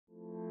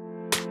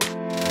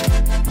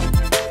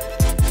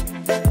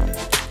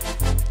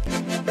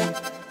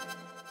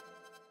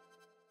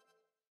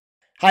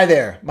Hi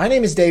there, my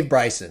name is Dave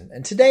Bryson,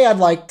 and today I'd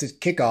like to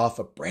kick off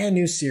a brand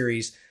new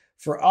series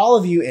for all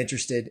of you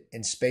interested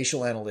in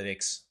spatial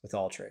analytics with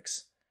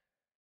Alteryx.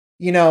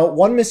 You know,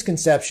 one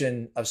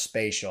misconception of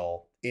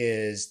spatial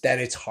is that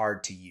it's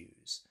hard to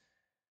use.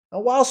 Now,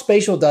 while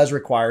spatial does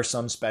require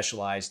some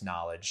specialized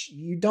knowledge,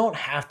 you don't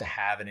have to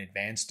have an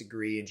advanced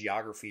degree in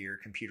geography or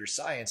computer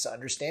science to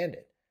understand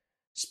it.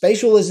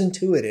 Spatial is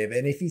intuitive,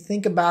 and if you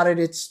think about it,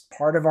 it's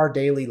part of our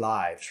daily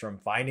lives, from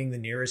finding the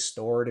nearest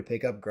store to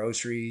pick up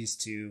groceries,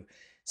 to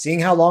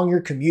seeing how long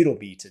your commute will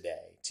be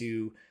today,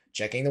 to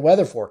checking the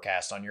weather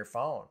forecast on your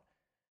phone.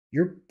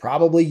 You're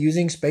probably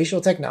using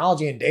spatial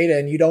technology and data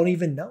and you don't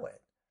even know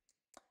it.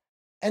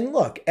 And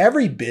look,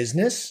 every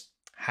business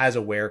has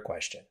a where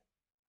question.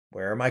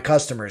 Where are my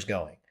customers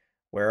going?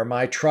 Where are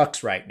my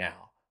trucks right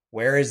now?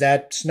 Where is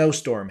that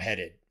snowstorm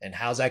headed? And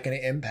how's that going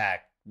to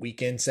impact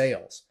weekend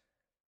sales?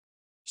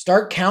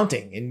 Start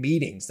counting in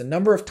meetings the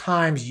number of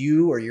times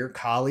you or your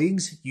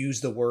colleagues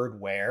use the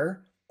word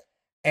where,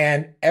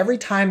 and every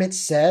time it's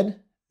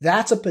said,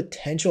 that's a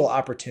potential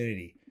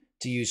opportunity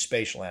to use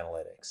spatial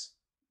analytics.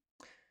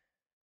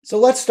 So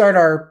let's start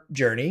our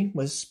journey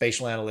with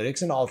spatial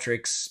analytics and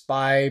Alteryx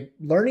by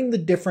learning the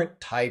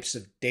different types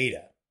of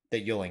data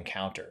that you'll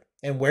encounter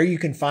and where you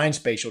can find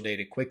spatial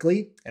data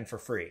quickly and for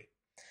free.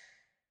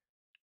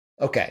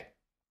 Okay,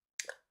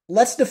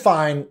 let's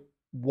define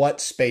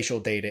what spatial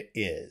data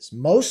is.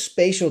 Most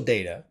spatial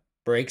data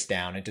breaks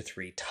down into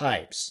three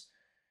types.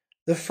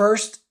 The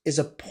first is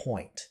a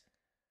point.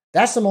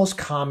 That's the most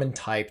common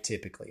type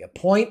typically. A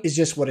point is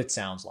just what it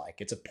sounds like.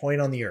 It's a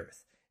point on the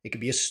earth. It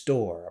could be a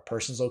store, a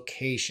person's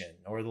location,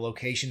 or the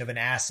location of an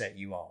asset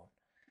you own.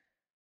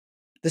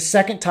 The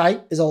second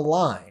type is a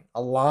line.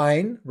 A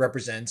line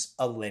represents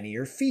a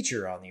linear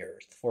feature on the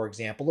earth. For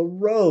example, a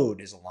road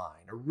is a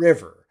line, a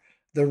river,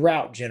 the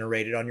route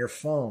generated on your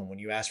phone when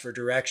you ask for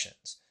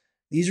directions.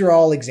 These are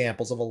all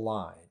examples of a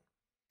line.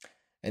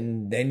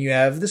 And then you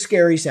have the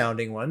scary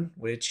sounding one,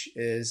 which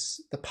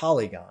is the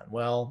polygon.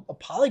 Well, a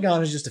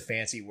polygon is just a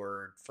fancy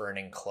word for an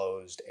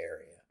enclosed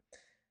area.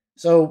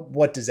 So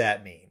what does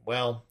that mean?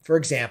 Well, for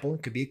example,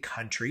 it could be a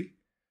country,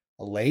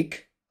 a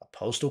lake, a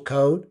postal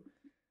code.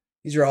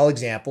 These are all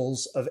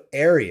examples of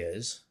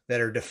areas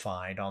that are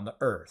defined on the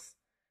earth.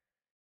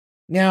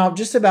 Now,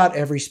 just about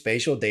every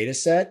spatial data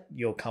set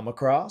you'll come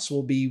across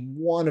will be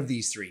one of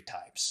these three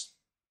types.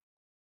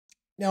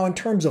 Now, in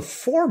terms of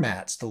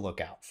formats to look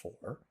out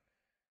for,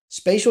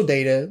 spatial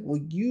data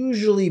will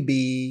usually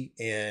be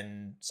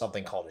in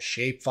something called a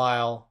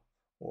shapefile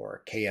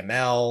or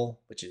KML,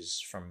 which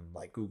is from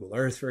like Google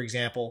Earth, for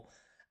example,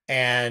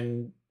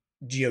 and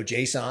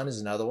GeoJSON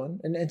is another one.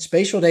 And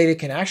spatial data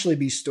can actually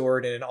be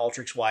stored in an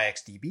Alteryx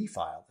YXDB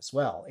file as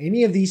well.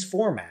 Any of these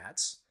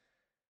formats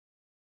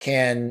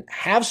can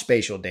have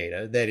spatial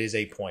data that is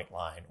a point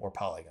line or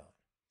polygon.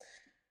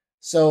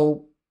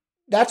 So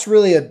that's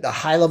really a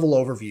high-level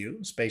overview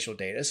of spatial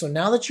data. So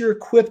now that you're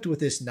equipped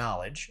with this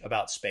knowledge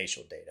about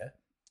spatial data,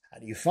 how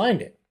do you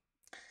find it?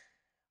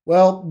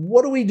 Well,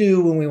 what do we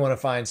do when we want to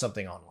find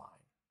something online?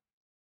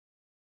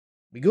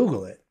 We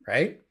Google it,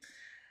 right?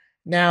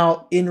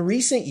 Now, in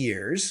recent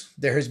years,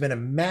 there has been a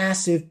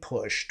massive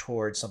push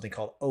towards something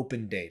called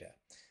open data.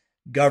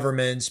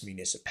 Governments,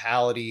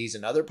 municipalities,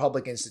 and other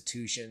public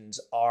institutions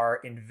are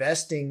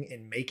investing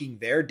in making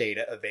their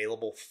data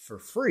available for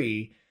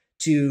free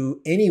to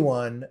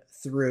anyone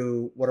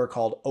through what are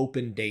called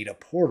open data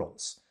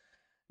portals.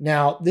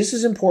 Now, this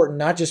is important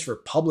not just for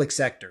public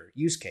sector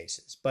use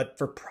cases, but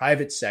for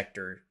private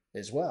sector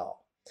as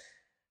well.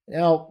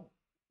 Now,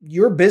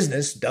 your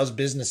business does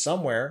business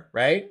somewhere,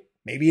 right?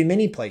 Maybe in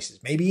many places,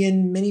 maybe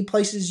in many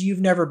places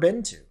you've never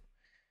been to.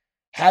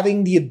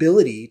 Having the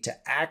ability to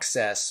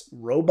access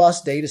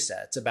robust data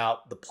sets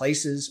about the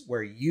places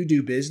where you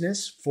do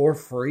business for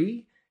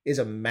free is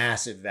a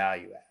massive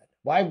value add.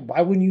 Why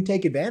wouldn't you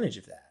take advantage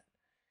of that?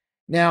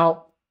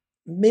 Now,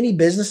 many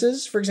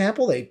businesses, for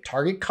example, they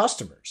target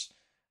customers,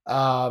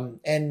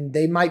 and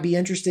they might be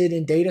interested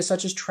in data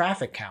such as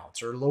traffic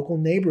counts or local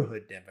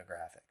neighborhood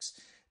demographics.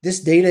 This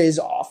data is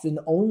often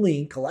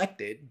only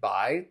collected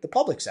by the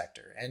public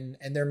sector, and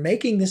they're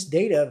making this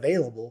data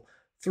available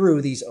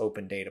through these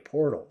open data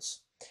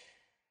portals.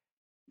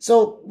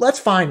 So let's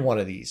find one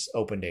of these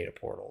open data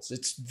portals.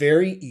 It's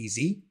very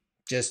easy.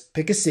 Just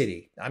pick a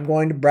city. I'm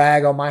going to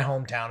brag on my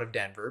hometown of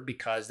Denver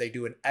because they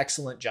do an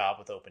excellent job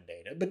with open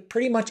data, but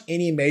pretty much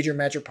any major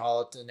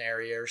metropolitan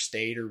area or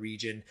state or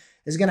region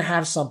is going to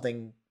have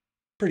something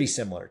pretty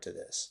similar to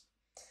this.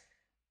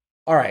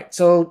 All right,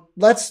 so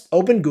let's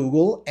open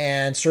Google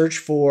and search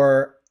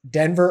for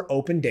Denver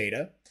open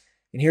data.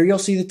 And here you'll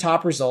see the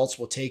top results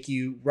will take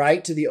you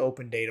right to the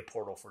open data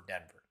portal for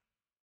Denver.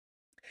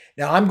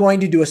 Now I'm going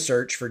to do a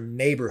search for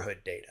neighborhood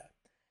data.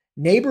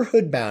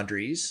 Neighborhood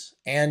boundaries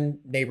and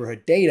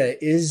neighborhood data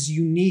is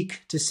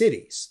unique to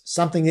cities,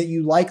 something that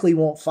you likely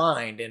won't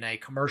find in a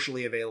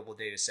commercially available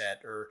data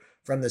set or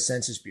from the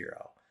Census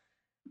Bureau.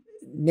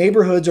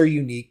 Neighborhoods are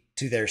unique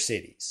to their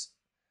cities.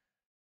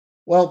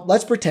 Well,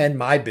 let's pretend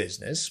my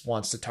business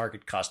wants to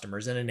target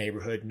customers in a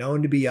neighborhood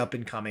known to be up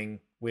and coming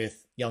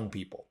with young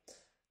people.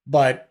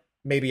 but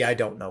maybe I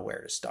don't know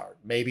where to start.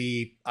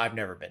 Maybe I've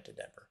never been to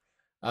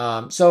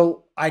Denver.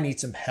 So I need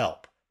some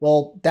help.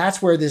 Well,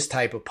 that's where this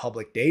type of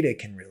public data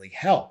can really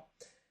help.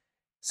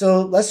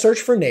 So let's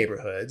search for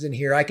neighborhoods. And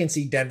here I can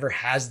see Denver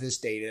has this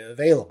data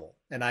available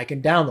and I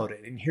can download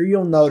it. And here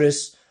you'll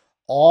notice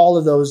all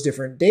of those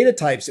different data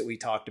types that we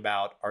talked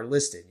about are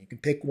listed. You can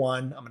pick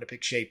one. I'm going to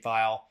pick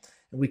shapefile,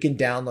 and we can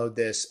download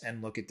this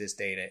and look at this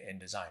data in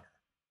Designer.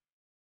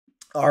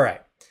 All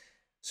right.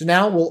 So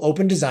now we'll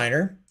open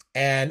Designer,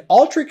 and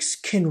Alteryx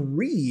can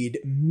read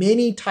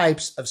many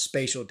types of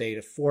spatial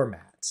data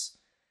formats.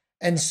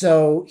 And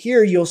so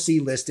here you'll see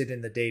listed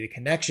in the Data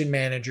Connection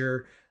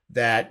Manager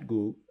that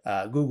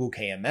Google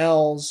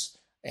KMLs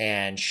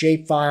and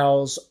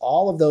shapefiles,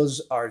 all of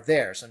those are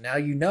there. So now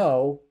you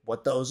know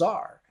what those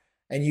are.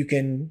 And you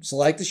can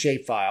select the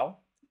shapefile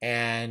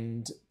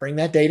and bring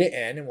that data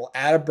in, and we'll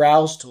add a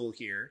browse tool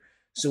here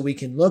so we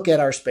can look at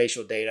our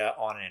spatial data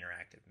on an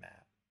interactive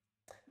map.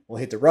 We'll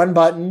hit the run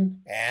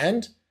button,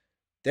 and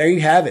there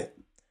you have it.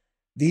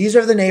 These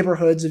are the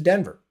neighborhoods of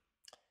Denver.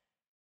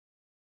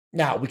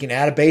 Now we can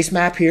add a base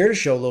map here to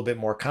show a little bit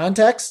more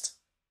context.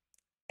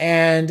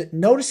 And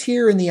notice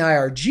here in the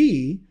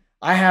IRG,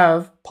 I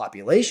have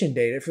population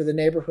data for the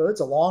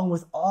neighborhoods along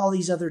with all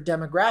these other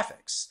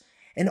demographics.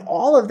 And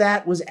all of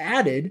that was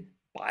added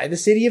by the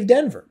city of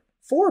Denver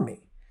for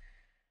me.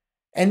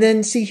 And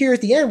then see here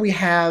at the end, we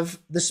have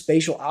the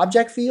spatial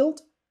object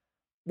field.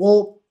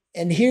 Well,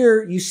 and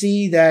here you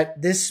see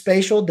that this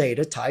spatial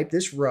data type,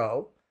 this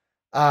row,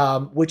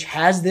 which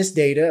has this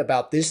data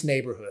about this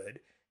neighborhood,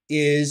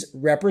 is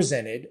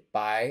represented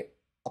by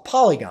a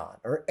polygon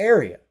or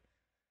area.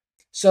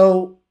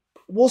 So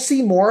we'll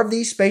see more of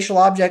these spatial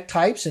object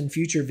types in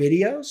future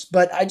videos,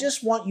 but I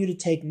just want you to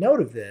take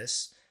note of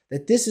this,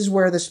 that this is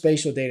where the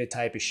spatial data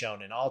type is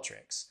shown in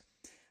Alteryx.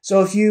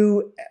 So if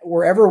you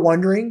were ever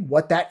wondering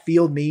what that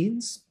field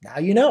means, now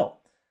you know.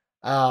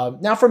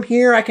 Now from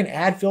here, I can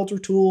add filter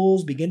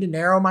tools, begin to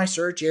narrow my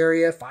search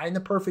area, find the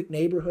perfect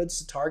neighborhoods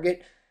to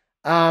target.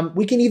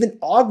 We can even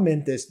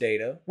augment this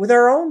data with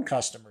our own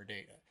customer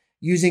data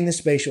using the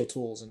spatial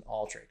tools in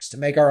Alteryx to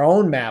make our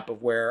own map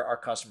of where our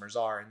customers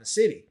are in the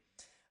city.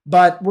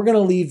 But we're going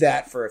to leave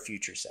that for a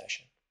future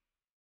session.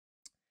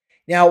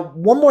 Now,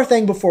 one more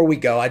thing before we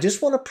go, I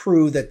just want to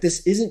prove that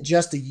this isn't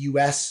just a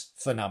US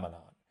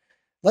phenomenon.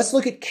 Let's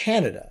look at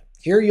Canada.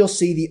 Here you'll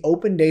see the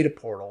open data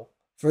portal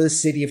for the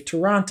city of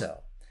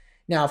Toronto.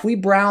 Now, if we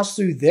browse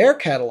through their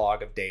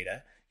catalog of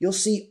data, you'll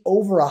see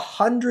over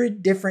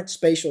 100 different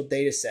spatial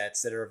data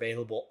sets that are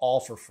available all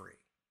for free.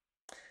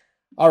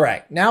 All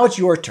right, now it's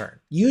your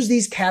turn. Use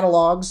these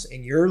catalogs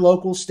in your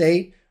local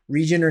state,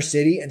 region, or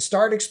city and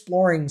start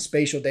exploring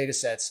spatial data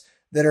sets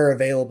that are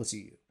available to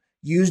you.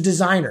 Use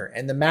Designer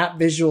and the map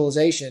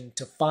visualization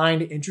to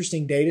find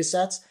interesting data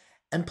sets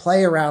and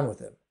play around with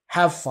them.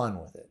 Have fun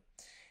with it.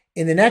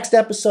 In the next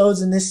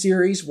episodes in this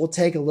series, we'll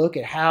take a look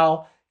at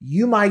how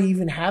you might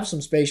even have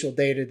some spatial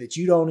data that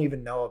you don't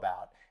even know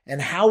about and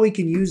how we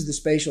can use the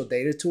spatial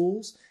data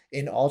tools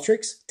in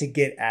Alteryx to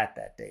get at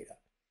that data.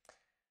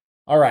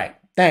 All right,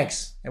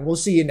 thanks, and we'll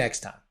see you next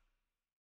time.